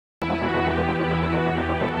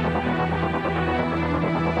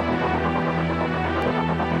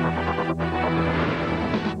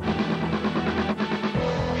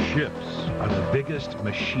greatest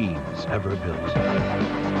machines ever built.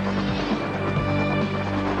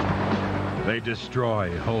 They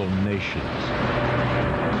destroy whole nations.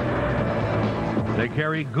 They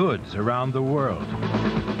carry goods around the world.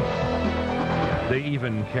 They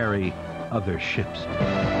even carry other ships.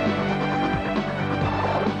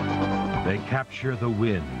 They capture the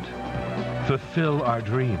wind, fulfill our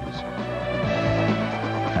dreams,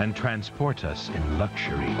 and transport us in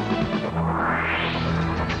luxury.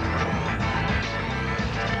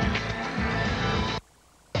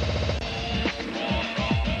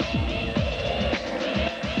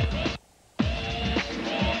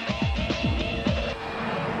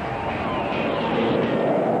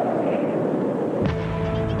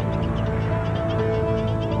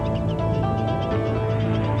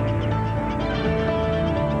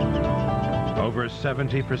 Over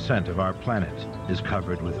 70% of our planet is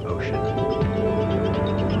covered with ocean.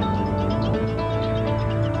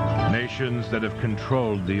 Nations that have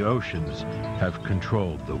controlled the oceans have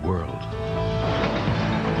controlled the world.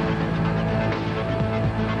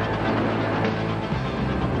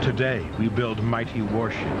 Today, we build mighty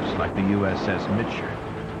warships like the USS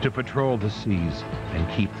Mitscher to patrol the seas and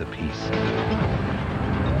keep the peace.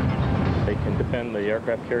 They can defend the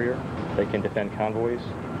aircraft carrier. They can defend convoys.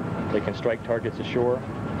 They can strike targets ashore.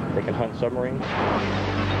 They can hunt submarines.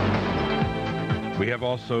 We have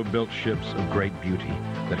also built ships of great beauty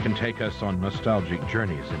that can take us on nostalgic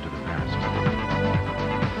journeys into the past.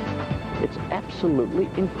 It's absolutely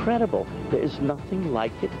incredible. There is nothing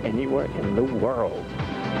like it anywhere in the world.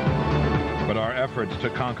 But our efforts to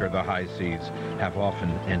conquer the high seas have often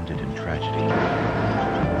ended in tragedy.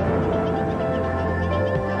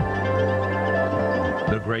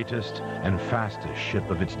 The greatest and fastest ship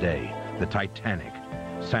of its day, the Titanic,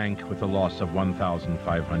 sank with the loss of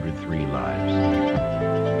 1,503 lives.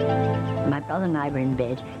 My brother and I were in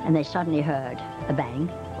bed, and they suddenly heard a bang,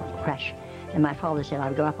 a crash, and my father said,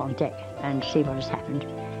 "I'll go up on deck and see what has happened."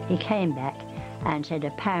 He came back and said,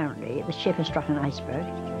 apparently the ship had struck an iceberg.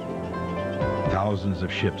 Thousands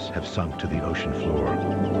of ships have sunk to the ocean floor.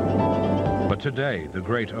 But today, the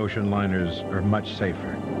great ocean liners are much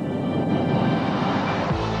safer.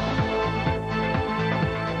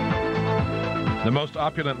 The most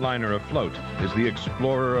opulent liner afloat is the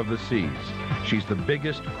Explorer of the Seas. She's the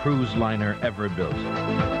biggest cruise liner ever built.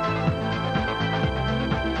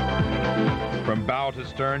 From bow to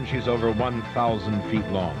stern, she's over 1,000 feet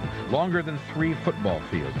long, longer than 3 football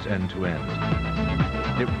fields end to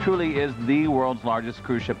end. It truly is the world's largest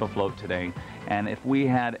cruise ship afloat today. And if we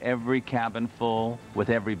had every cabin full, with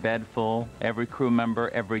every bed full, every crew member,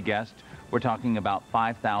 every guest, we're talking about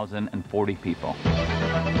 5,040 people.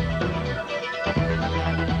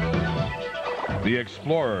 The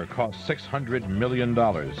Explorer cost $600 million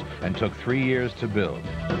and took 3 years to build.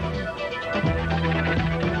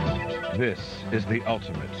 This is the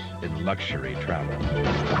ultimate in luxury travel.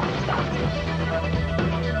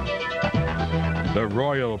 The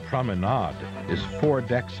Royal Promenade is 4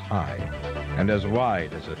 decks high and as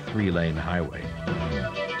wide as a 3-lane highway.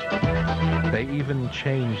 They even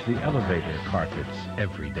change the elevator carpets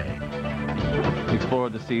every day. Explorer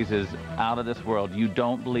of the Seas is out of this world. You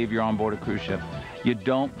don't believe you're on board a cruise ship. You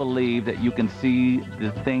don't believe that you can see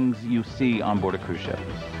the things you see on board a cruise ship.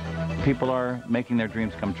 People are making their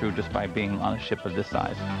dreams come true just by being on a ship of this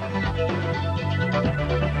size.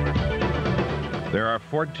 There are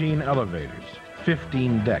 14 elevators,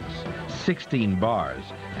 15 decks, 16 bars,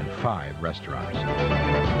 and 5 restaurants.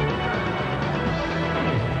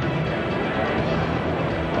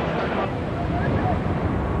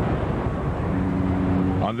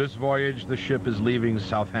 On this voyage, the ship is leaving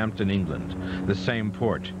Southampton, England, the same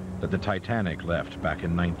port that the Titanic left back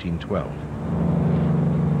in 1912.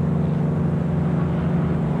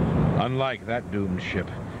 Unlike that doomed ship,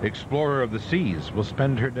 Explorer of the Seas will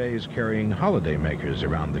spend her days carrying holidaymakers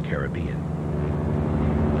around the Caribbean.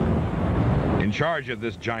 In charge of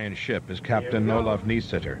this giant ship is Captain Olaf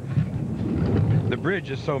Niesitter. The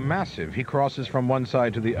bridge is so massive, he crosses from one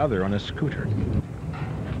side to the other on a scooter.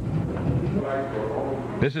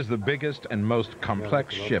 This is the biggest and most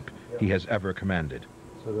complex ship he has ever commanded.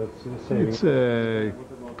 It's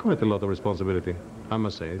quite a lot of responsibility, I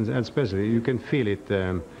must say. And especially, you can feel it.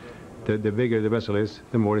 The bigger the vessel is,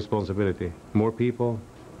 the more responsibility. More people,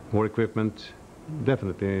 more equipment.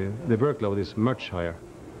 Definitely, the workload is much higher.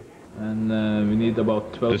 And we need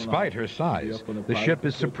about 12. Despite her size, the ship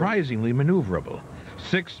is surprisingly maneuverable.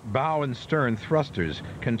 6 bow and stern thrusters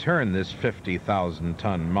can turn this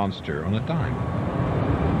 50,000-ton monster on a dime.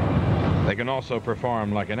 They can also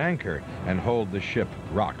perform like an anchor and hold the ship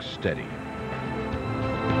rock steady.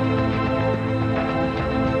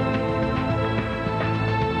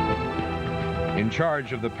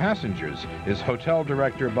 charge of the passengers is Hotel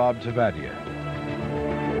Director Bob Tavadia.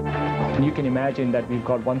 You can imagine that we've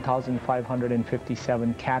got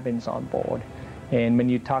 1,557 cabins on board. And when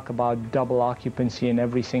you talk about double occupancy and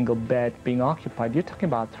every single bed being occupied, you're talking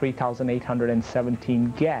about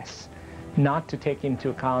 3,817 guests, not to take into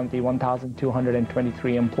account the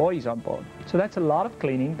 1,223 employees on board. So that's a lot of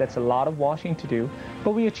cleaning, that's a lot of washing to do,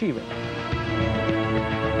 but we achieve it.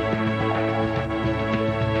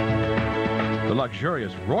 The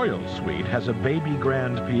luxurious Royal Suite has a baby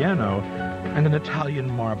grand piano and an Italian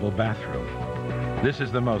marble bathroom. This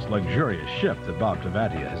is the most luxurious ship that Bob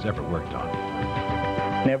Tavadia has ever worked on.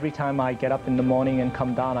 And every time I get up in the morning and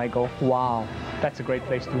come down, I go, wow, that's a great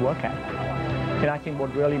place to work at. And I think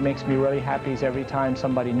what really makes me really happy is every time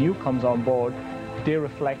somebody new comes on board, they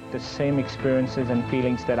reflect the same experiences and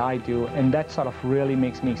feelings that I do, and that sort of really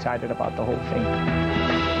makes me excited about the whole thing.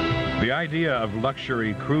 The idea of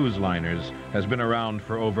luxury cruise liners has been around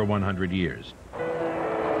for over 100 years.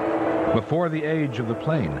 Before the age of the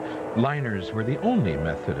plane, liners were the only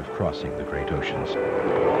method of crossing the great oceans.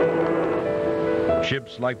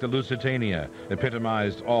 Ships like the Lusitania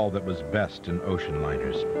epitomized all that was best in ocean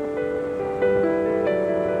liners.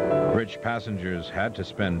 Rich passengers had to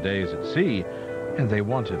spend days at sea, and they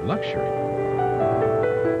wanted luxury.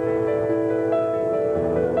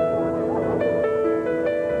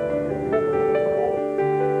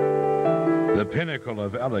 The pinnacle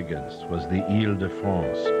of elegance was the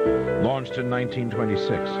Ile-de-France, launched in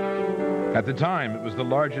 1926. At the time, it was the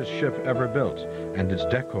largest ship ever built, and its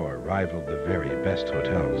decor rivaled the very best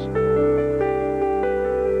hotels.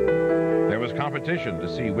 There was competition to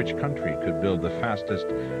see which country could build the fastest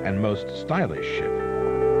and most stylish ship.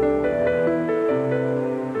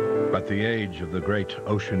 But the age of the great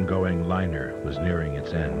ocean-going liner was nearing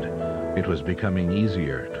its end. It was becoming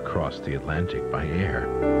easier to cross the Atlantic by air.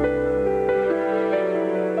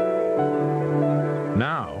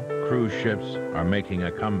 Now, cruise ships are making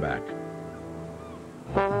a comeback.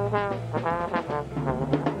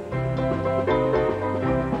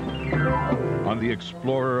 On the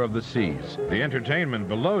Explorer of the Seas, the entertainment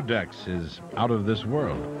below decks is out of this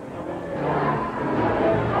world.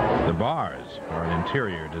 The bars are an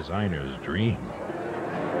interior designer's dream.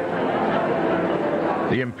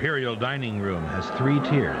 The Imperial Dining Room has 3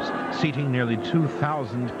 tiers, seating nearly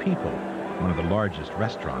 2,000 people, one of the largest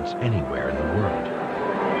restaurants anywhere in the world.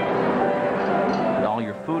 All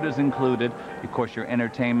your food is included, of course your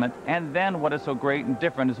entertainment, and then what is so great and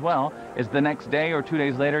different as well is the next day or 2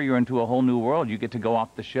 days later you're into a whole new world. You get to go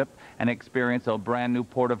off the ship and experience a brand new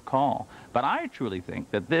port of call. But I truly think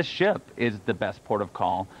that this ship is the best port of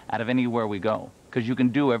call out of anywhere we go, because you can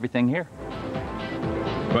do everything here.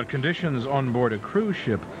 But conditions on board a cruise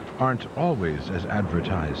ship aren't always as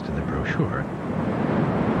advertised in the brochure.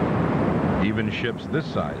 Even ships this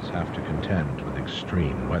size have to contend with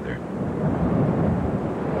extreme weather.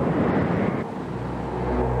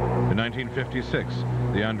 In 1956,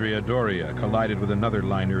 the Andrea Doria collided with another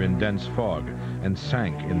liner in dense fog and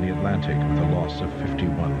sank in the Atlantic with a loss of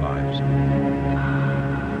 51 lives.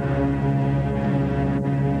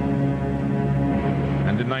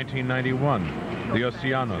 And in 1991, the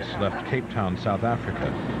Oceanos left Cape Town, South Africa,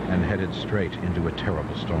 and headed straight into a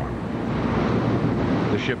terrible storm.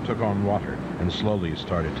 The ship took on water and slowly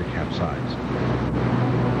started to capsize.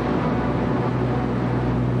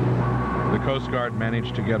 The Coast Guard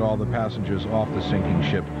managed to get all the passengers off the sinking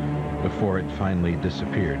ship before it finally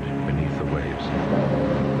disappeared beneath the waves.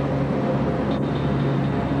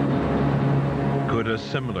 Could a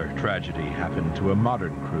similar tragedy happen to a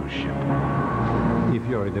modern cruise ship? If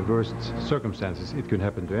you are in the worst circumstances, it could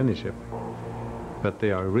happen to any ship. But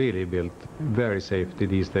they are really built very safely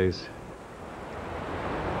these days.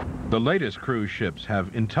 The latest cruise ships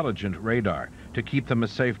have intelligent radar to keep them a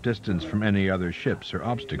safe distance from any other ships or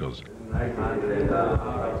obstacles.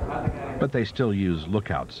 But they still use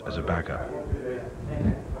lookouts as a backup.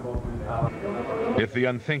 If the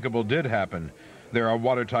unthinkable did happen, there are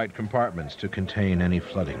watertight compartments to contain any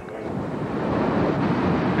flooding.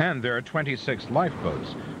 And there are 26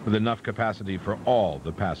 lifeboats with enough capacity for all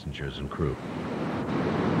the passengers and crew.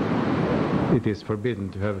 It is forbidden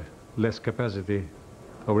to have less capacity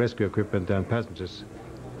of rescue equipment than passengers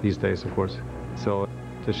these days, of course. So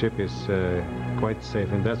the ship is quite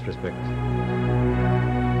safe in that respect.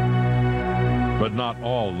 But not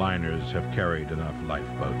all liners have carried enough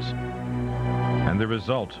lifeboats. And the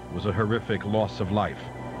result was a horrific loss of life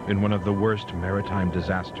in one of the worst maritime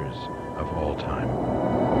disasters of all time.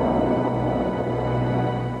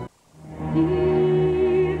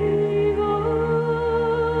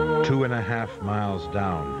 Two and a half miles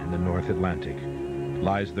down in the North Atlantic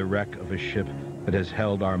lies the wreck of a ship that has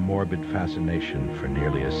held our morbid fascination for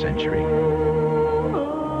nearly a century.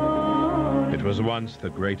 It was once the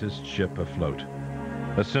greatest ship afloat,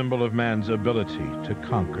 a symbol of man's ability to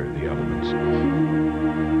conquer the elements.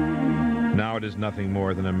 Now it is nothing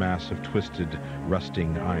more than a mass of twisted,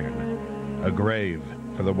 rusting iron, a grave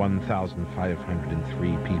for the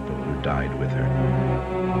 1,503 people who died with her.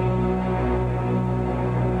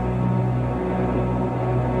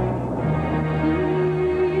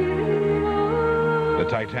 The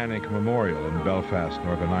Titanic Memorial in Belfast,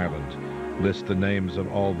 Northern Ireland, lists the names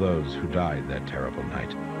of all those who died that terrible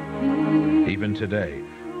night. Even today,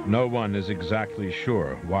 no one is exactly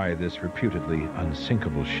sure why this reputedly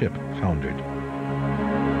unsinkable ship foundered.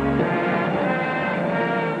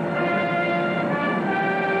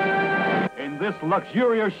 In this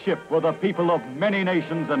luxurious ship were the people of many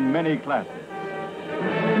nations and many classes.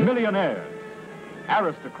 Millionaires,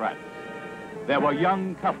 aristocrats. There were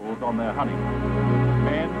young couples on their honeymoon.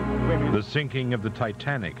 Men, women. The sinking of the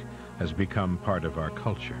Titanic has become part of our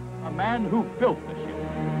culture. A man who built the ship.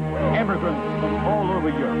 Immigrants from all over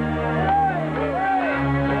Europe.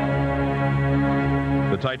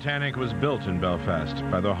 The Titanic was built in Belfast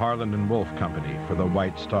by the Harland and Wolff Company for the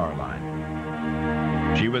White Star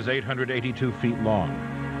Line. She was 882 feet long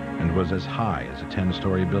and was as high as a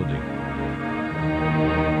 10-story building.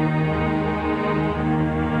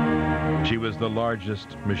 She was the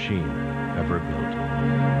largest machine ever built.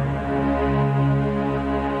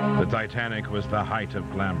 The Titanic was the height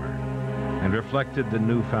of glamour and reflected the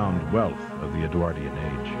newfound wealth of the Edwardian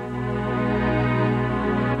age.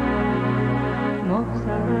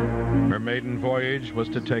 Her maiden voyage was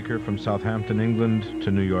to take her from Southampton, England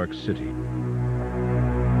to New York City.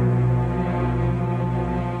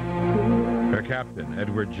 Her captain,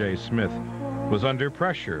 Edward J. Smith, was under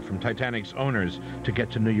pressure from Titanic's owners to get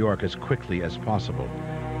to New York as quickly as possible.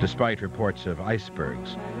 Despite reports of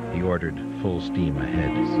icebergs, he ordered full steam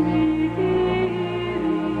ahead.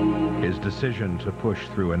 His decision to push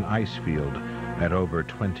through an ice field at over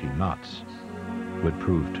 20 knots would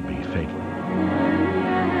prove to be fatal.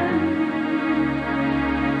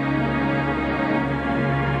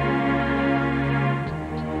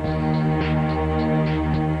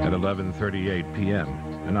 At 11:38 p.m.,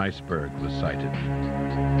 an iceberg was sighted.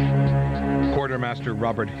 Quartermaster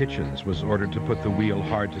Robert Hitchens was ordered to put the wheel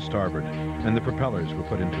hard to starboard, and the propellers were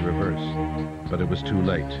put into reverse. But it was too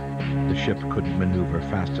late. The ship couldn't maneuver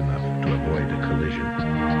fast enough to avoid a collision.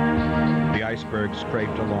 The iceberg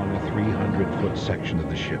scraped along a 300-foot section of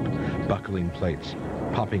the ship, buckling plates,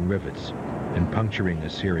 popping rivets, and puncturing a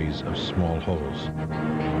series of small holes.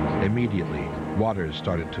 Immediately, waters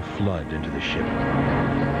started to flood into the ship.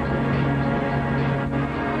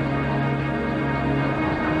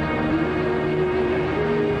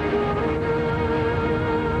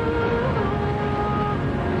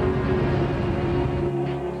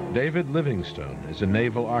 David Livingstone is a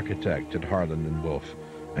naval architect at Harland and Wolff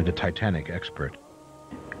and a Titanic expert.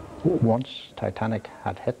 Once Titanic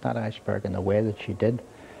had hit that iceberg in the way that she did,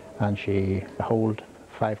 and she held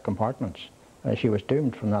 5 compartments, she was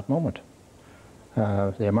doomed from that moment.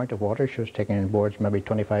 The amount of water she was taking on board is maybe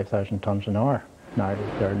 25,000 tons an hour. Now,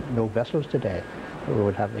 there are no vessels today that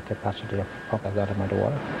would have the capacity to pump out that amount of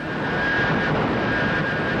water.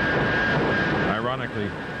 Ironically,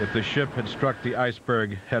 if the ship had struck the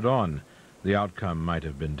iceberg head-on, the outcome might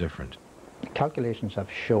have been different. Calculations have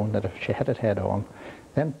shown that if she hit it head-on,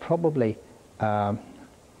 then probably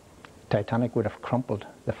Titanic would have crumpled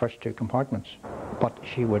the first 2 compartments, but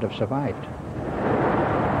she would have survived.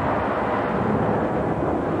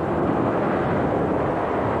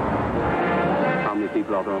 How many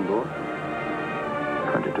people are there on board?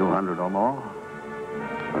 2,200 or more.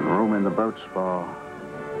 And room in the boats for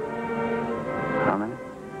how many?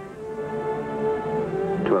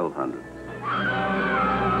 1,200.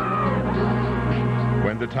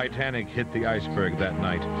 When the Titanic hit the iceberg that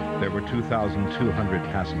night, there were 2,200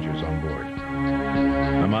 passengers on board.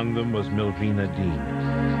 Among them was Milvina Dean.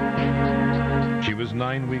 She was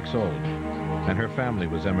 9 weeks old, and her family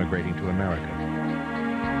was emigrating to America.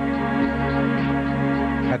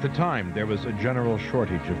 At the time, there was a general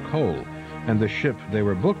shortage of coal, and the ship they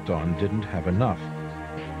were booked on didn't have enough.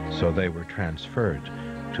 So they were transferred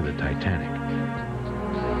to the Titanic.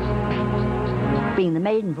 Being the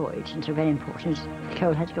maiden voyage, it's very important, the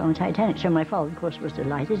coal had to go on the Titanic. So my father, of course, was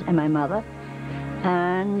delighted, and my mother,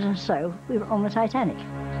 and so we were on the Titanic.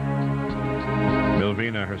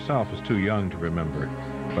 Milvina herself was too young to remember,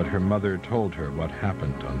 but her mother told her what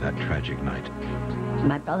happened on that tragic night.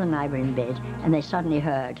 My brother and I were in bed, and they suddenly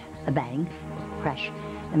heard a bang, crash,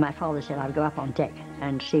 and my father said, I'll go up on deck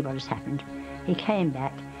and see what has happened. He came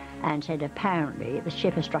back, and said apparently the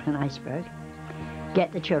ship has struck an iceberg.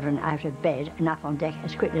 Get the children out of bed and up on deck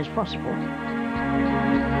as quickly as possible.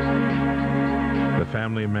 The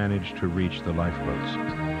family managed to reach the lifeboats.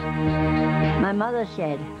 My mother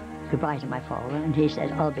said goodbye to my father, and he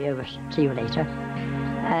said, I'll be over, see you later.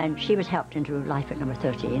 And she was helped into lifeboat number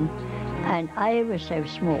 13, and I was so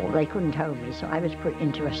small they couldn't hold me, so I was put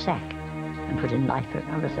into a sack and put in lifeboat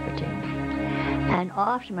number 13. And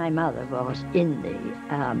after my mother was in the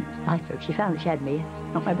lifeboat, she found that she had me,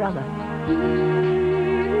 not my brother.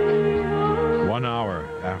 1 hour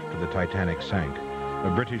after the Titanic sank,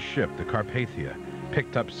 a British ship, the Carpathia,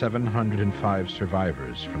 picked up 705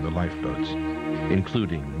 survivors from the lifeboats,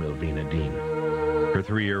 including Milvina Dean. Her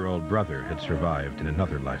 3-year-old brother had survived in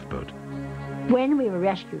another lifeboat. When we were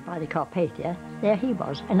rescued by the Carpathia, there he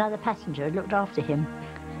was. Another passenger had looked after him.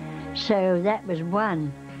 So that was a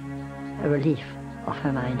relief off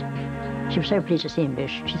her mind. She was so pleased to see him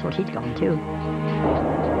because she thought he'd gone too.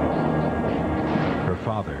 Her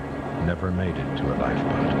father never made it to a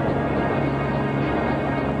lifeboat.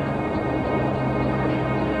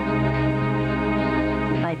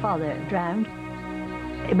 My father drowned,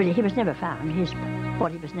 but he was never found. His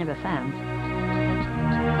body was never found.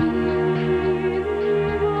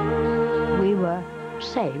 We were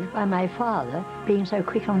saved by my father being so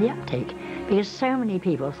quick on the uptake, because so many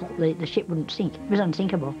people thought the ship wouldn't sink. It was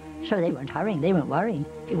unsinkable, so they weren't hurrying, they weren't worrying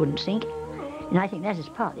it wouldn't sink. And I think that is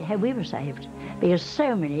partly how we were saved, because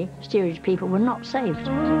so many steerage people were not saved.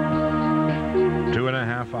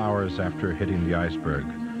 2.5 hours after hitting the iceberg,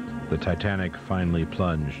 the Titanic finally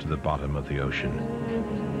plunged to the bottom of the ocean,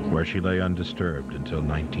 where she lay undisturbed until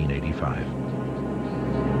 1985.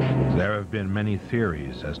 There have been many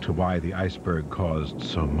theories as to why the iceberg caused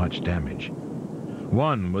so much damage.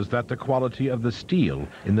 One was that the quality of the steel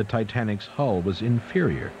in the Titanic's hull was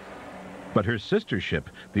inferior, but her sister ship,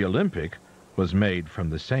 the Olympic, was made from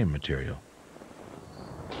the same material.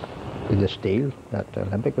 The steel that the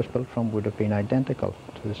Olympic was built from would have been identical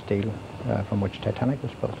to the steel from which Titanic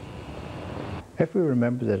was built. If we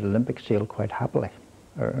remember that Olympic sailed quite happily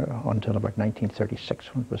until about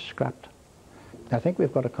 1936 when it was scrapped, I think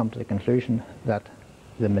we've got to come to the conclusion that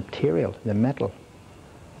the material, the metal,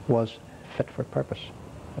 was fit for purpose.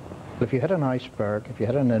 If you hit an iceberg, if you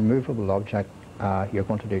hit an immovable object, you're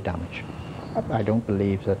going to do damage. I don't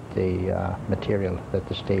believe that the material, that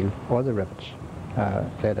the steel or the rivets,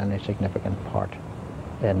 played any significant part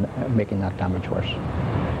in making that damage worse.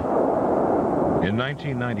 In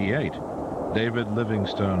 1998, David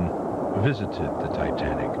Livingstone visited the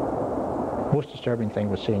Titanic. Most disturbing thing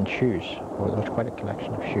was seeing shoes. Well, there was quite a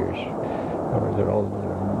collection of shoes. There were all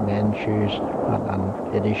men's shoes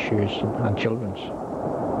and ladies' shoes and children's.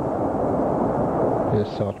 This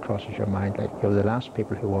thought crosses your mind, like, you know, the last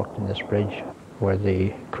people who walked in this bridge were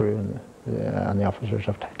the crew and the officers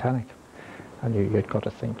of Titanic. And you'd got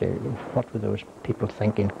to think, what were those people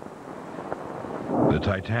thinking? The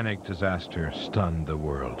Titanic disaster stunned the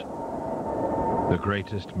world. The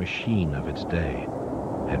greatest machine of its day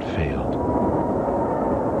had failed.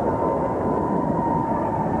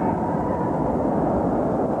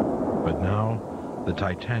 But now, the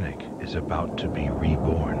Titanic is about to be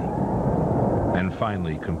reborn and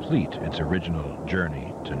finally complete its original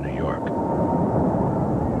journey to New York.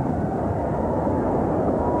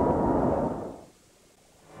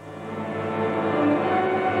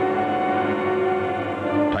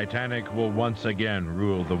 Titanic will once again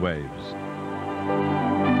rule the waves.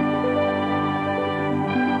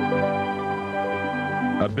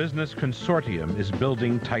 A business consortium is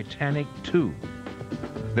building Titanic 2.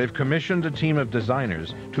 They've commissioned a team of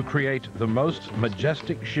designers to create the most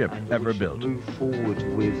majestic ship ever built. Move forward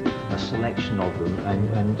with a selection of them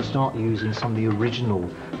and start using some of the original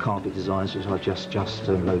carpet designs which I just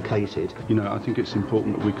located. You know, I think it's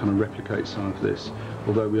important that we kind of replicate some of this.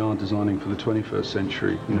 Although we are designing for the 21st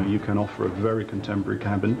century, you know, you can offer a very contemporary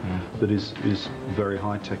cabin that is very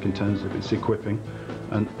high-tech in terms of its equipping,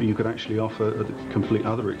 and you could actually offer at the complete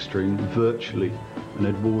other extreme, virtually an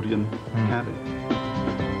Edwardian cabin.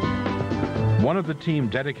 One of the team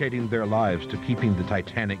dedicating their lives to keeping the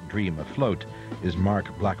Titanic dream afloat is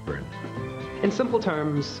Mark Blackburn. In simple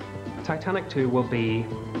terms, Titanic 2 will be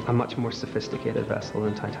a much more sophisticated vessel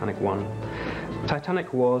than Titanic 1.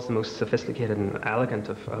 Titanic was the most sophisticated and elegant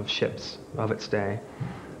of ships of its day,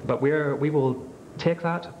 but we will take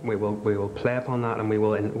that, we will play upon that, and we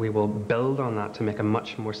will build on that to make a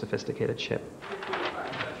much more sophisticated ship.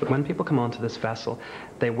 But when people come onto this vessel,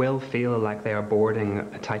 they will feel like they are boarding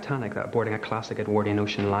a Titanic, they're boarding a classic Edwardian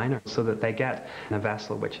ocean liner, so that they get a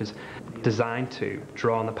vessel which is designed to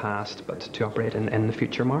draw on the past, but to operate in the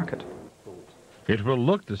future market. It will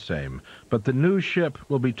look the same, but the new ship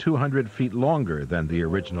will be 200 feet longer than the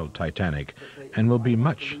original Titanic and will be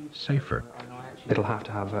much safer. It'll have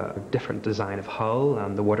to have a different design of hull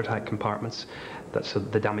and the watertight compartments, so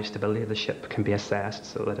the damage stability of the ship can be assessed,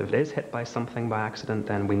 so that if it is hit by something by accident,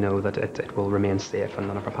 then we know that it will remain safe and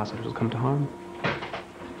none of our passengers will come to harm.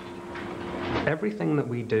 Everything that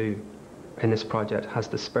we do in this project has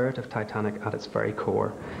the spirit of Titanic at its very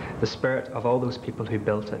core, the spirit of all those people who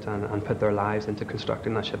built it and put their lives into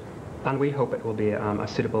constructing that ship. And we hope it will be a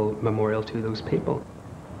suitable memorial to those people.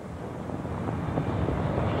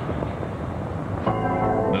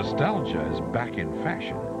 Nostalgia is back in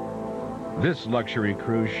fashion. This luxury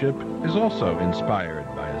cruise ship is also inspired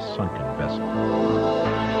by a sunken vessel.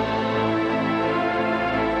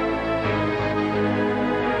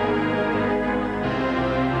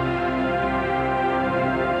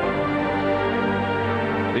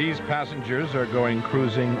 These passengers are going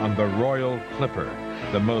cruising on the Royal Clipper,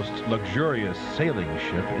 the most luxurious sailing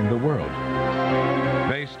ship in the world.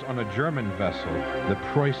 Based on a German vessel, the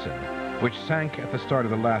Preußen, which sank at the start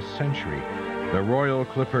of the last century, the Royal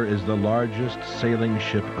Clipper is the largest sailing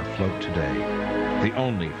ship afloat today, the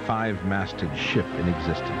only 5-masted ship in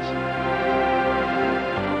existence.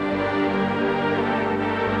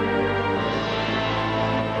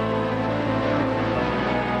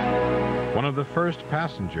 One of the first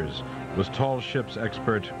passengers was tall ships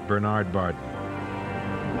expert Bernard Barden.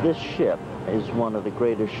 This ship is one of the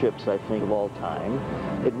greatest ships, I think, of all time.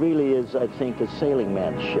 It really is, I think, a sailing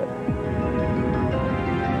man's ship.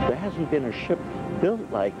 There hasn't been a ship built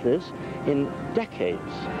like this in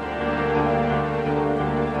decades.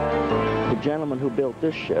 The gentleman who built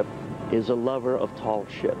this ship is a lover of tall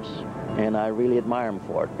ships, and I really admire him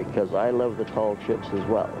for it because I love the tall ships as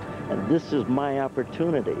well. And this is my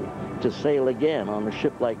opportunity to sail again on a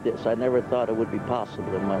ship like this. I never thought it would be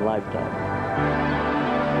possible in my lifetime.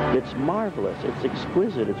 It's marvelous, it's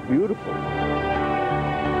exquisite, it's beautiful.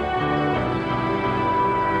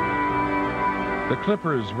 The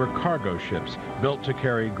Clippers were cargo ships built to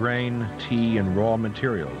carry grain, tea, and raw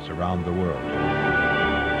materials around the world.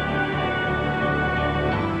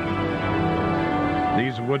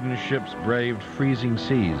 These wooden ships braved freezing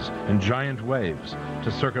seas and giant waves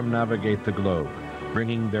to circumnavigate the globe,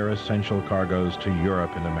 bringing their essential cargoes to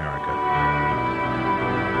Europe and America.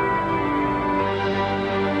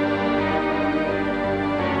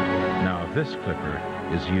 Now this clipper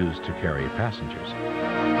is used to carry passengers.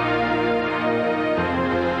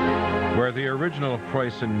 Where the original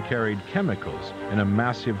Preußen carried chemicals in a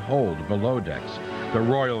massive hold below decks, the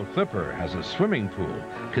Royal Clipper has a swimming pool,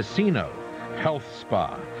 casino, health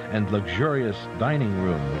spa, and luxurious dining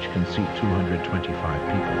room which can seat 225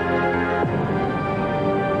 people.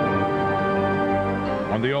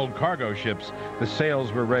 On the old cargo ships, the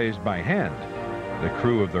sails were raised by hand. The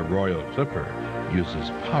crew of the Royal Clipper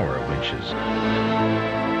uses power winches.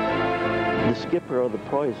 The skipper of the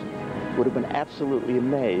Preußen would have been absolutely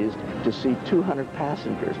amazed to see 200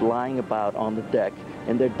 passengers lying about on the deck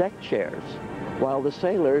in their deck chairs, while the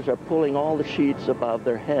sailors are pulling all the sheets above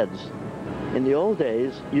their heads. In the old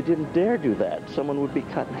days, you didn't dare do that. Someone would be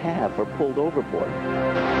cut in half or pulled overboard.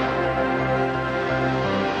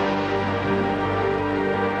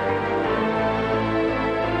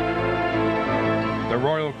 The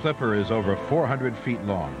Royal Clipper is over 400 feet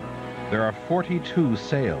long. There are 42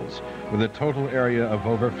 sails with a total area of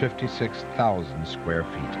over 56,000 square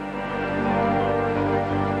feet.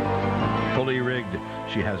 Fully rigged,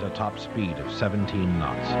 she has a top speed of 17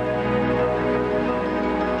 knots.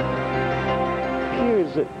 Here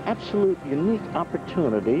is an absolute unique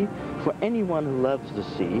opportunity for anyone who loves the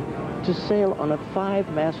sea to sail on a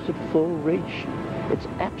 5-masted full-rigged ship. It's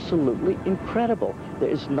absolutely incredible. There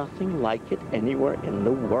is nothing like it anywhere in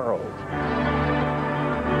the world.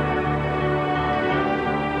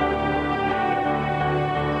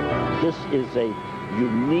 This is a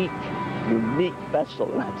unique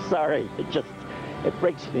vessel, and I'm sorry, it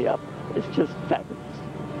breaks me up. It's just fabulous,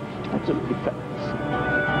 absolutely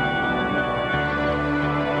fabulous.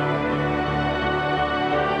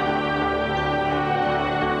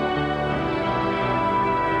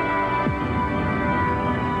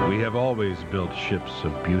 We have always built ships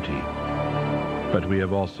of beauty, but we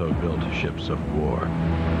have also built ships of war,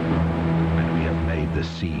 and we have made the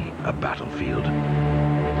sea a battlefield.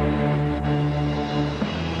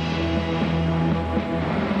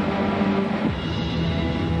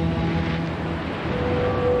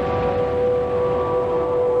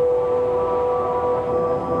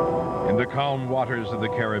 In the calm waters of the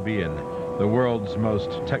Caribbean, the world's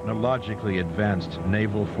most technologically advanced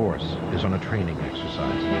naval force is on a training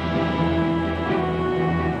exercise.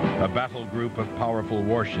 A battle group of powerful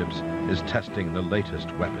warships is testing the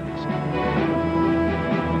latest weapons.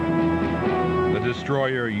 The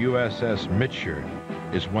destroyer USS Mitscher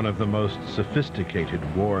is one of the most sophisticated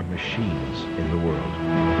war machines in the world.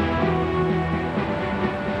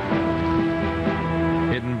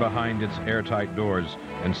 Hidden behind its airtight doors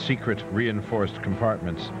and secret reinforced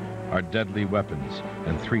compartments are deadly weapons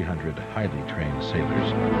and 300 highly trained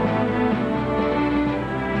sailors.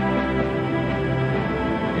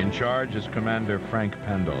 In charge is Commander Frank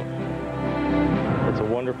Pandolf. It's a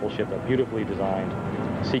wonderful ship, beautifully designed.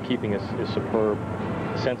 Seakeeping is superb.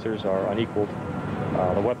 The sensors are unequaled.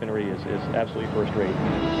 The weaponry is absolutely first-rate.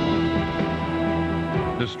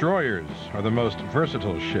 Destroyers are the most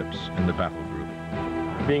versatile ships in the battle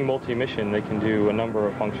group. Being multi-mission, they can do a number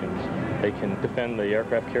of functions. They can defend the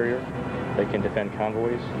aircraft carrier. They can defend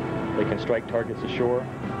convoys. They can strike targets ashore.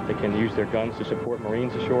 They can use their guns to support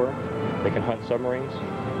Marines ashore. They can hunt submarines.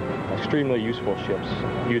 Extremely useful ships,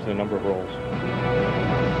 used in a number of roles.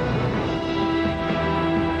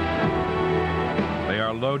 They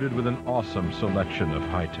are loaded with an awesome selection of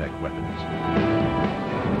high-tech weapons.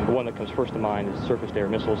 The one that comes first to mind is surface-to-air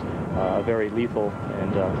missiles, a very lethal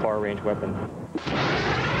and far-range weapon.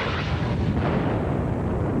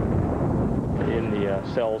 In the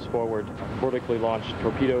cells forward, vertically launched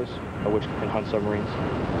torpedoes, which can hunt submarines,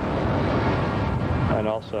 and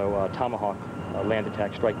also Tomahawk land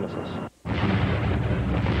attack strike missiles.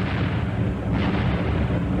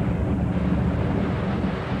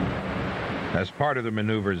 As part of the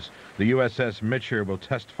maneuvers, the USS Mitscher will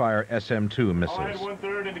test-fire SM-2 missiles.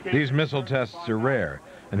 These missile tests are rare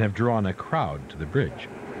and have drawn a crowd to the bridge.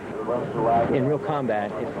 In real combat,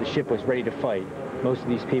 if the ship was ready to fight, most of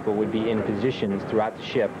these people would be in positions throughout the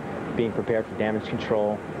ship, being prepared for damage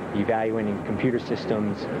control, evaluating computer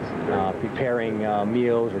systems, preparing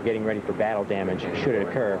meals, or getting ready for battle damage should it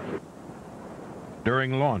occur.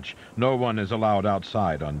 During launch, no one is allowed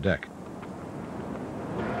outside on deck.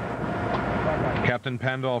 Captain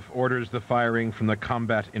Pandolf orders the firing from the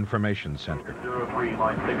Combat Information Center. 03,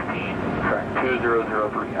 line 16, track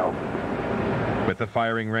 2003 out. With the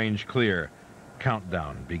firing range clear,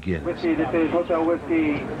 countdown begins. Whiskey, this is Hotel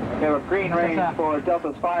Whiskey. We have a green range for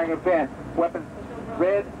Delta's firing event. Weapons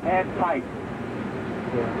red and tight.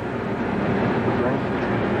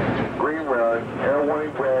 Green red, air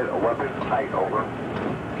warning red, weapons tight, over.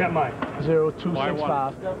 Captain Mike.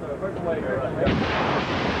 0265.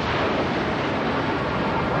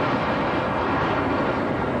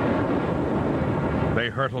 They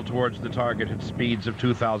hurtle towards the target at speeds of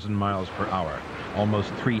 2,000 miles per hour,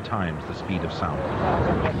 almost 3 times the speed of sound.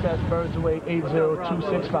 SS Birds Away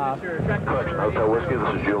 80265. Hotel Whiskey,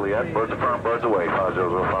 this is Juliet. Birds affirm, Birds Away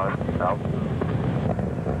 5005. Out.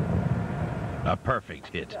 A perfect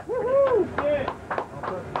hit.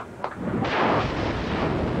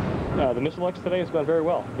 The missile X today has gone very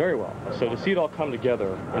well, very well. So to see it all come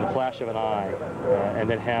together in a flash of an eye and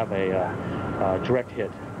then have a direct hit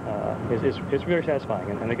it's very satisfying,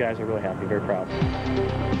 and the guys are really happy, very proud.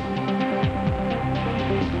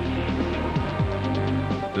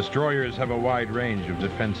 Destroyers have a wide range of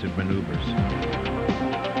defensive maneuvers.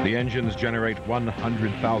 The engines generate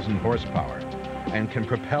 100,000 horsepower and can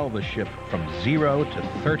propel the ship from 0 to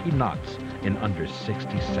 30 knots in under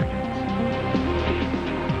 60 seconds.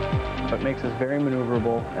 It makes us very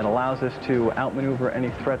maneuverable and allows us to outmaneuver any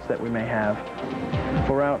threats that we may have. If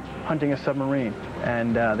we're out hunting a submarine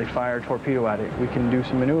and they fire a torpedo at it, we can do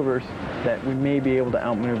some maneuvers that we may be able to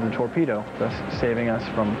outmaneuver the torpedo, thus saving us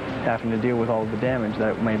from having to deal with all of the damage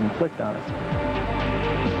that it may inflict on us.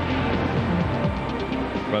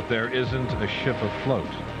 But there isn't a ship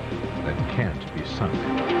afloat that can't be sunk.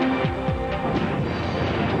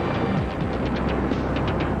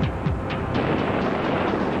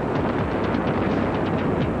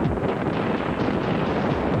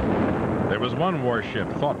 There was one warship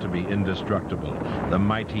thought to be indestructible, the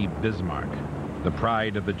mighty Bismarck, the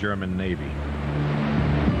pride of the German Navy.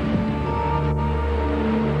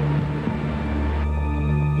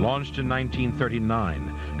 Launched in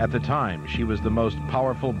 1939, at the time she was the most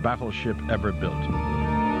powerful battleship ever built.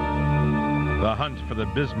 The hunt for the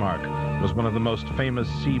Bismarck was one of the most famous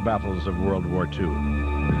sea battles of World War II.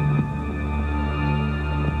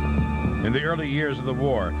 In the early years of the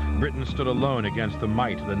war, Britain stood alone against the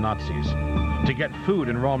might of the Nazis. To get food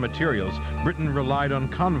and raw materials, Britain relied on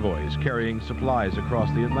convoys carrying supplies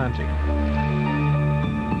across the Atlantic.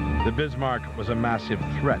 The Bismarck was a massive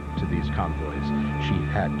threat to these convoys. She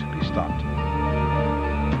had to be stopped.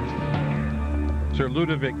 Sir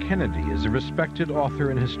Ludovic Kennedy is a respected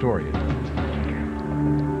author and historian.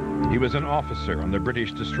 He was an officer on the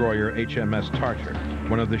British destroyer HMS Tartar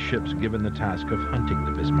one of the ships given the task of hunting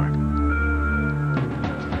the Bismarck.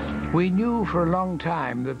 We knew for a long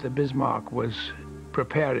time that the Bismarck was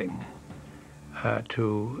preparing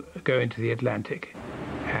to go into the Atlantic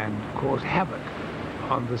and cause havoc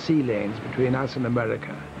on the sea lanes between us and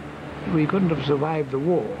America. We couldn't have survived the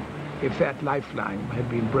war if that lifeline had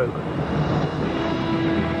been broken.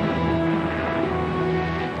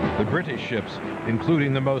 The British ships,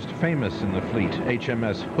 including the most famous in the fleet,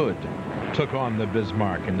 HMS Hood, took on the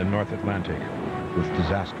Bismarck in the North Atlantic with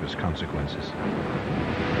disastrous consequences.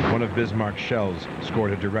 One of Bismarck's shells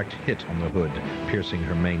scored a direct hit on the Hood, piercing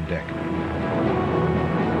her main deck.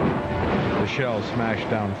 The shell smashed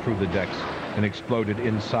down through the decks and exploded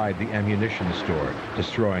inside the ammunition store,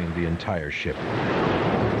 destroying the entire ship.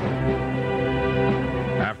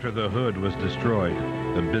 After the Hood was destroyed,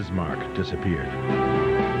 the Bismarck disappeared.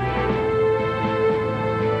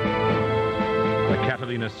 The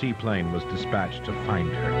Catalina seaplane was dispatched to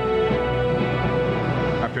find her.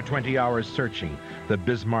 After 20 hours searching, the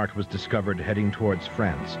Bismarck was discovered heading towards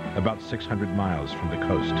France, about 600 miles from the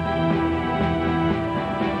coast.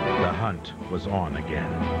 The hunt was on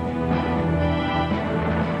again.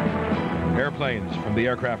 Airplanes from the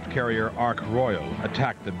aircraft carrier Ark Royal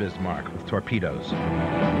attacked the Bismarck with torpedoes.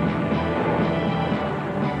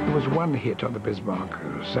 There was one hit on the Bismarck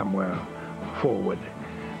somewhere forward,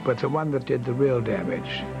 but the one that did the real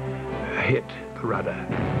damage hit the rudder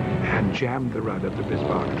and jammed the rudder of the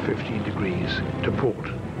Bismarck at 15 degrees to port.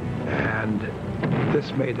 And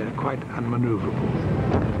this made her quite unmaneuverable.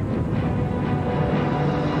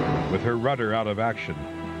 With her rudder out of action,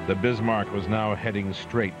 the Bismarck was now heading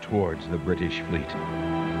straight towards the British fleet.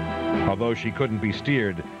 Although she couldn't be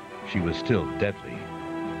steered, she was still deadly.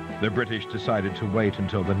 The British decided to wait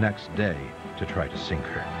until the next day to try to sink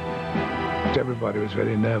her. Everybody was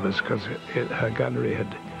very nervous because her gunnery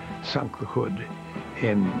had sunk the Hood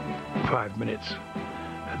in 5 minutes,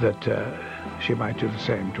 that she might do the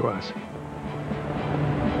same to us.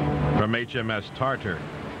 From HMS Tartar,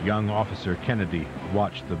 young officer Kennedy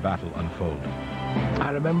watched the battle unfold.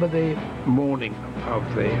 I remember the morning of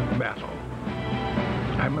the battle.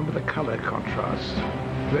 I remember the color contrasts,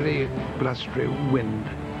 very blustery wind,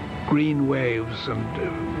 green waves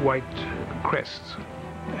and white crests,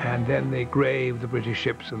 and then the gray of the British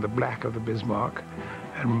ships and the black of the Bismarck,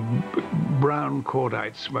 and brown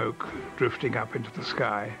cordite smoke drifting up into the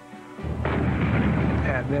sky.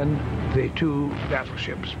 And then the two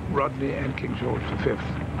battleships, Rodney and King George V,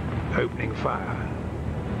 opening fire,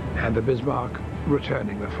 and the Bismarck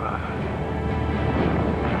returning the fire.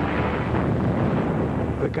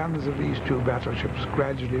 The guns of these two battleships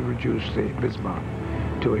gradually reduced the Bismarck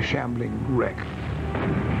to a shambling wreck.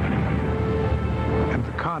 And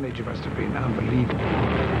the carnage must have been unbelievable.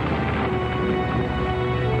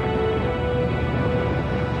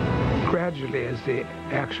 Gradually, as the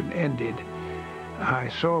action ended, I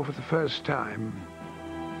saw for the first time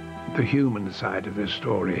the human side of this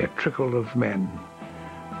story, a trickle of men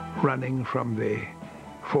running from the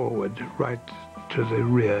forward right to the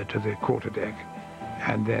rear, to the quarterdeck,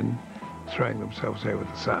 and then throwing themselves over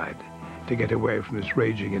the side to get away from this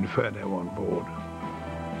raging inferno on board.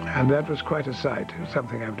 And that was quite a sight,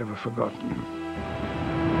 something I've never forgotten.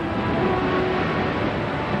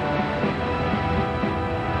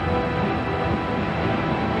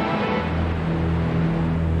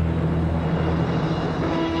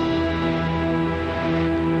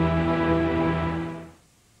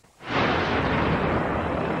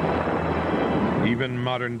 Even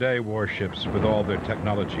modern-day warships, with all their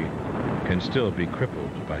technology, can still be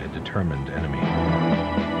crippled by a determined enemy.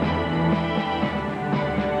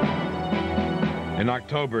 In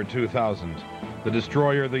October 2000, the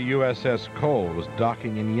destroyer the USS Cole was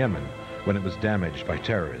docking in Yemen when it was damaged by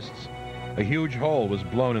terrorists. A huge hole was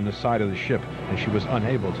blown in the side of the ship, and she was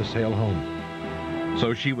unable to sail home.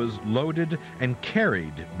 So she was loaded and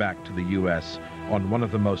carried back to the U.S. on one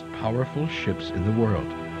of the most powerful ships in the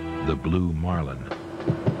world, the Blue Marlin.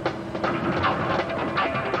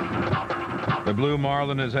 The Blue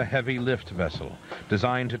Marlin is a heavy lift vessel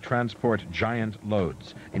designed to transport giant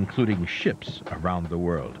loads, including ships around the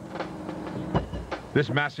world. This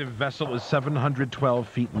massive vessel is 712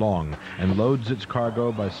 feet long and loads its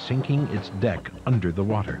cargo by sinking its deck under the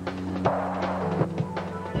water.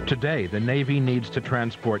 Today, the Navy needs to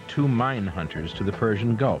transport 2 mine hunters to the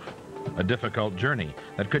Persian Gulf, a difficult journey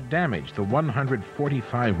that could damage the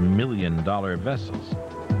 $145 million vessels.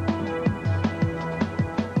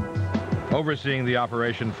 Overseeing the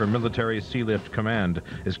operation for Military Sealift Command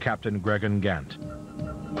is Captain Gregan Gant.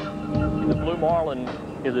 The Blue Marlin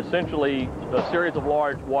is essentially a series of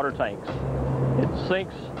large water tanks. It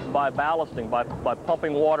sinks by ballasting, by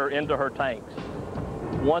pumping water into her tanks.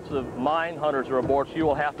 Once the mine hunters are aboard, she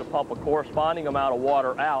will have to pump a corresponding amount of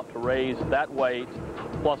water out to raise that weight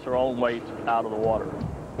plus her own weight out of the water.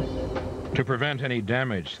 To prevent any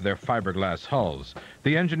damage to their fiberglass hulls,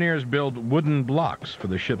 the engineers build wooden blocks for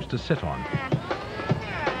the ships to sit on.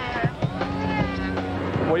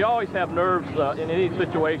 We always have nerves in any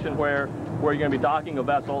situation where you're going to be docking a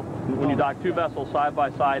vessel. When you dock two vessels side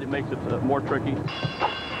by side, it makes it more tricky.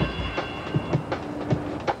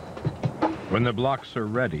 When the blocks are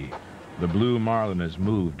ready, the Blue Marlin is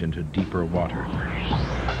moved into deeper water.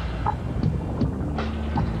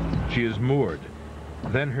 She is moored.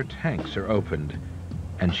 Then her tanks are opened,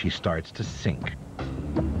 and she starts to sink.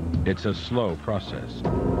 It's a slow process.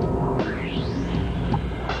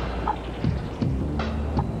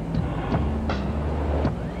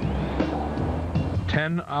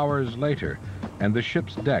 "10 hours later, and the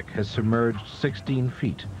ship's deck has submerged 16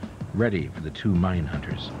 feet, ready for the two mine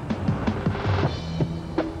hunters.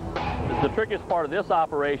 The trickiest part of this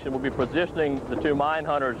operation will be positioning the two mine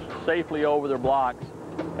hunters safely over their blocks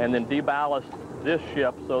and then deballast this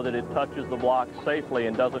ship so that it touches the blocks safely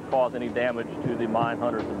and doesn't cause any damage to the mine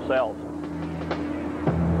hunters themselves.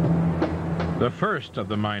 The first of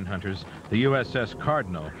the mine hunters, the USS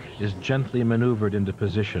Cardinal, is gently maneuvered into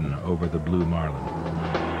position over the Blue Marlin.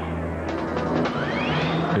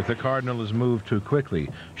 If the Cardinal is moved too quickly,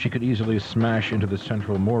 she could easily smash into the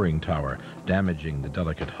central mooring tower, damaging the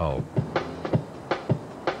delicate hull.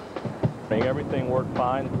 Everything worked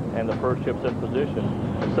fine, and the first ship's in position.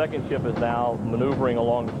 The second ship is now maneuvering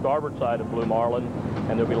along the starboard side of Blue Marlin,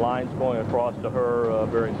 and there'll be lines going across to her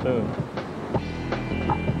very soon.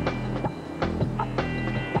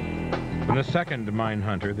 When the second mine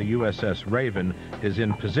hunter, the USS Raven, is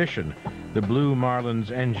in position, the Blue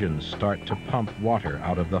Marlin's engines start to pump water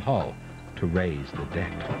out of the hull to raise the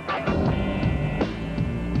deck.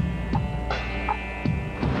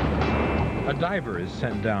 A diver is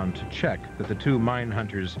sent down to check that the two mine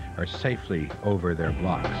hunters are safely over their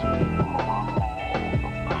blocks.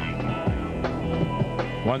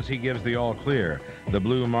 Once he gives the all clear, the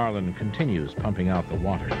Blue Marlin continues pumping out the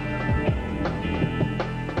water.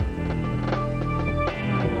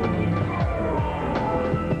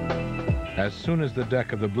 As soon as the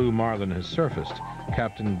deck of the Blue Marlin has surfaced,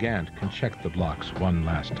 Captain Gant can check the blocks one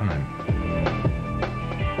last time.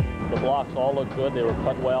 The blocks all look good. They were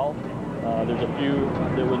cut well. There's a few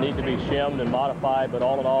that would need to be shimmed and modified, but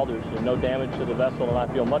all in all, there's no damage to the vessel, and I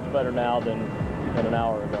feel much better now than an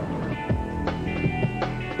hour ago.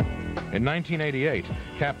 In 1988,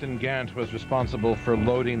 Captain Gant was responsible for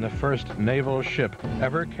loading the first naval ship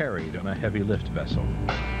ever carried on a heavy lift vessel.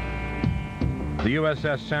 The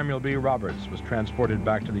USS Samuel B. Roberts was transported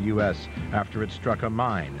back to the U.S. after it struck a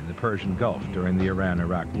mine in the Persian Gulf during the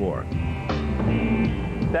Iran-Iraq War.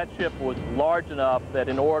 That ship was large enough that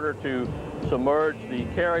in order to submerge the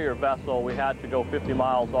carrier vessel, we had to go 50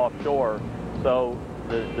 miles offshore. So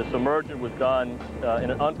the submersion was done in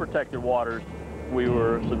unprotected waters. We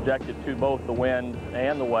were subjected to both the wind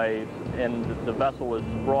and the waves, and the vessel was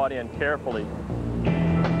brought in carefully.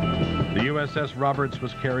 The USS Roberts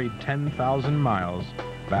was carried 10,000 miles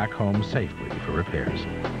back home safely for repairs.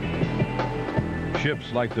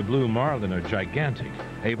 Ships like the Blue Marlin are gigantic,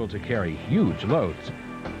 able to carry huge loads,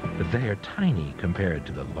 but they are tiny compared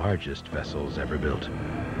to the largest vessels ever built,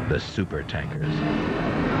 the supertankers.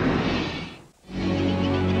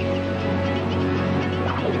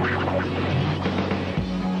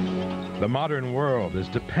 The modern world is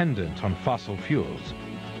dependent on fossil fuels.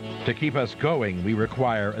 To keep us going, we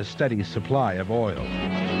require a steady supply of oil.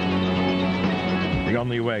 The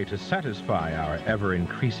only way to satisfy our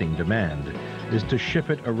ever-increasing demand is to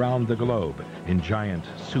ship it around the globe in giant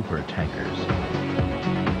supertankers.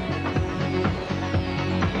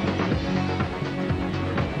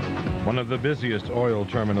 One of the busiest oil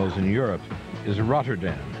terminals in Europe is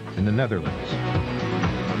Rotterdam in the Netherlands.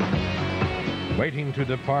 Waiting to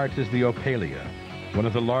depart is the Ophelia, one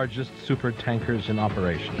of the largest supertankers in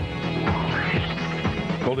operation.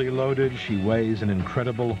 Fully loaded, she weighs an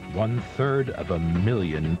incredible 1/3 of a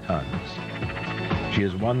million tons. She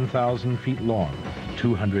is 1,000 feet long,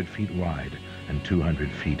 200 feet wide, and 200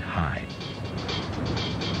 feet high.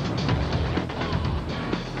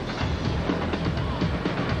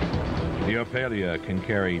 The Ophelia can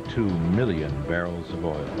carry 2 million barrels of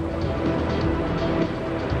oil.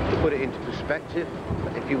 To put it into perspective,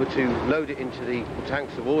 if you were to load it into the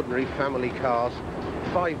tanks of ordinary family cars,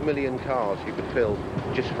 5 million cars you could fill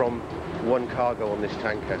just from one cargo on this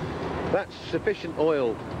tanker. That's sufficient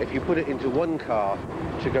oil, if you put it into one car,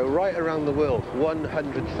 to go right around the world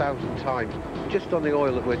 100,000 times, just on the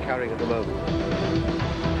oil that we're carrying at the moment.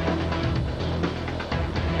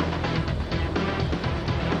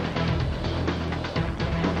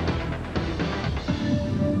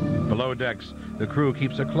 Below decks, the crew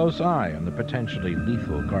keeps a close eye on the potentially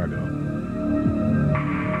lethal cargo.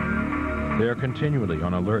 They are continually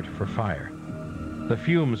on alert for fire. The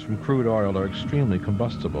fumes from crude oil are extremely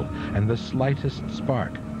combustible, and the slightest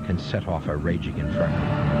spark can set off a raging inferno.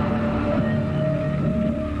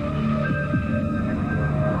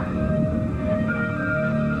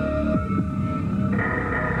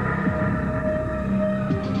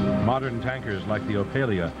 Modern tankers like the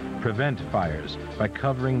Ophelia prevent fires by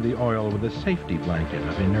covering the oil with a safety blanket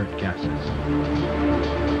of inert gases.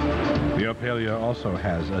 The Ophelia also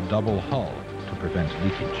has a double hull to prevent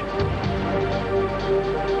leakage.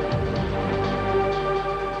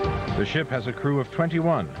 The ship has a crew of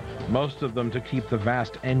 21, most of them to keep the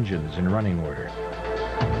vast engines in running order.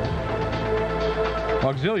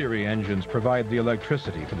 Auxiliary engines provide the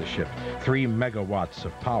electricity for the ship, 3 megawatts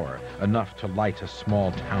of power, enough to light a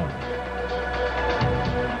small town.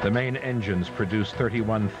 The main engines produce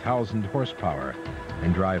 31,000 horsepower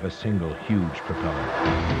and drive a single huge propeller.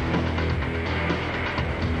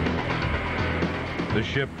 The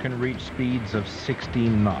ship can reach speeds of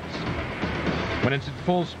 16 knots. When it's at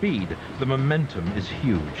full speed, the momentum is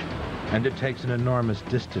huge, and it takes an enormous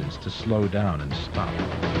distance to slow down and stop.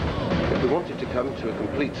 If we wanted to come to a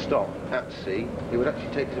complete stop at sea, it would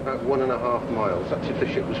actually take us about 1.5 miles. That's if the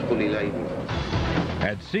ship was fully laden.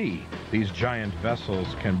 At sea, these giant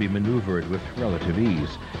vessels can be maneuvered with relative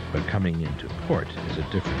ease, but coming into port is a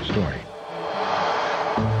different story.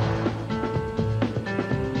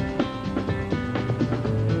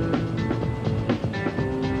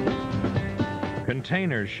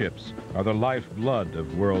 Container ships are the lifeblood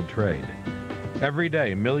of world trade. Every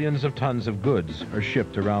day, millions of tons of goods are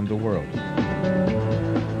shipped around the world.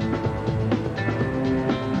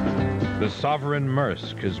 The Sovereign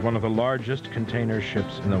Maersk is one of the largest container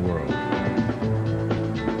ships in the world.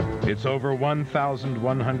 It's over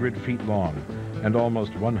 1,100 feet long and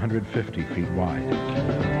almost 150 feet wide.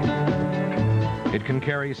 It can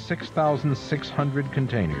carry 6,600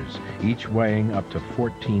 containers, each weighing up to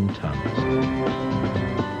 14 tons.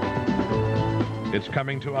 It's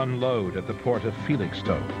coming to unload at the port of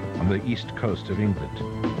Felixstowe on the east coast of England.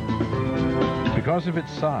 Because of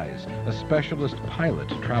its size, a specialist pilot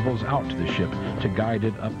travels out to the ship to guide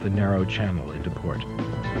it up the narrow channel into port.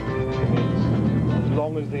 As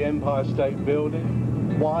long as the Empire State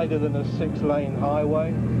Building, wider than a 6-lane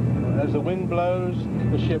highway. As the wind blows,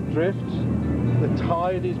 the ship drifts. The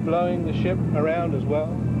tide is blowing the ship around as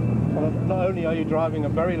well. And not only are you driving a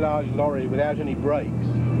very large lorry without any brakes,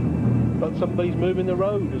 but somebody's moving the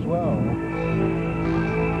road as well.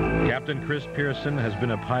 Captain Chris Pearson has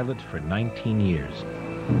been a pilot for 19 years.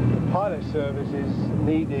 The pilot service is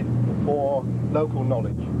needed for local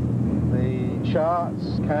knowledge. The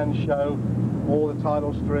charts can show all the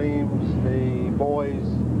tidal streams, the buoys,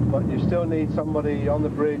 but you still need somebody on the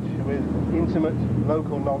bridge with intimate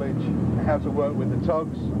local knowledge, how to work with the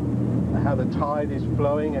tugs, how the tide is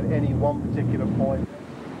flowing at any one particular point.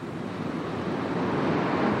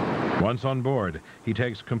 Once on board, he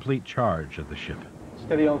takes complete charge of the ship.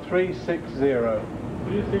 Steady on 360.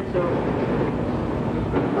 360.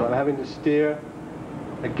 I'm having to steer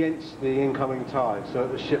against the incoming tide so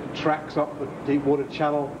that the ship tracks up the deep water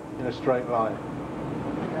channel in a straight line.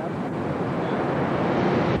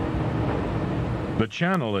 The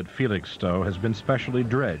channel at Felixstowe has been specially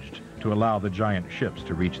dredged to allow the giant ships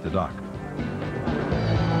to reach the dock.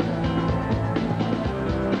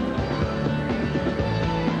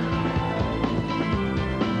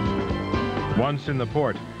 Once in the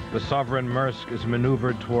port, the Sovereign Maersk is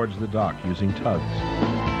maneuvered towards the dock using tugs.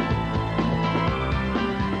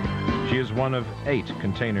 She is one of 8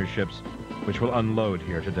 container ships which will unload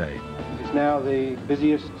here today. It's now the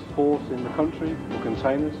busiest port in the country for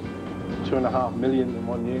containers, 2.5 million in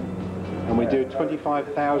 1 year. And we do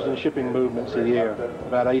 25,000 shipping movements a year,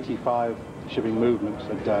 about 85 shipping movements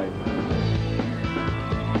a day.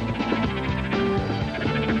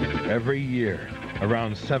 Every year,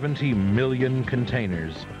 around 70 million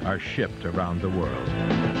containers are shipped around the world.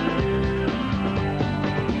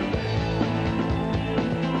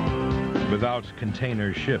 Without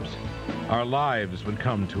container ships, our lives would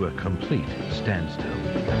come to a complete standstill.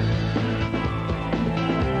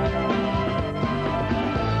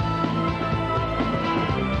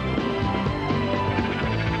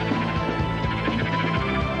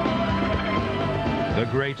 The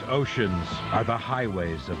great oceans are the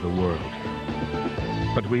highways of the world.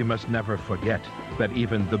 But we must never forget that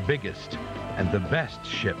even the biggest and the best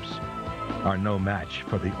ships are no match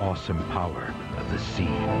for the awesome power of the sea.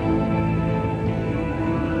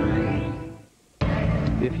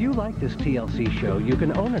 If you like this TLC show, you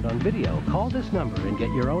can own it on video. Call this number and get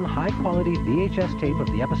your own high-quality VHS tape of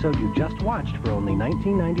the episode you just watched for only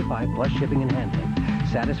 $19.95 plus shipping and handling.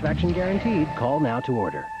 Satisfaction guaranteed. Call now to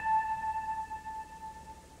order.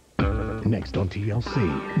 Next on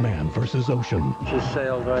TLC, Man vs. Ocean. She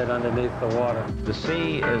sailed right underneath the water. The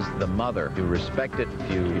sea is the mother. You respect it.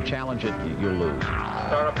 If you challenge it, you lose.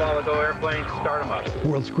 Start up all the go airplanes, start them up.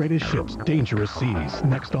 World's greatest ships, dangerous seas.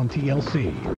 Next on TLC.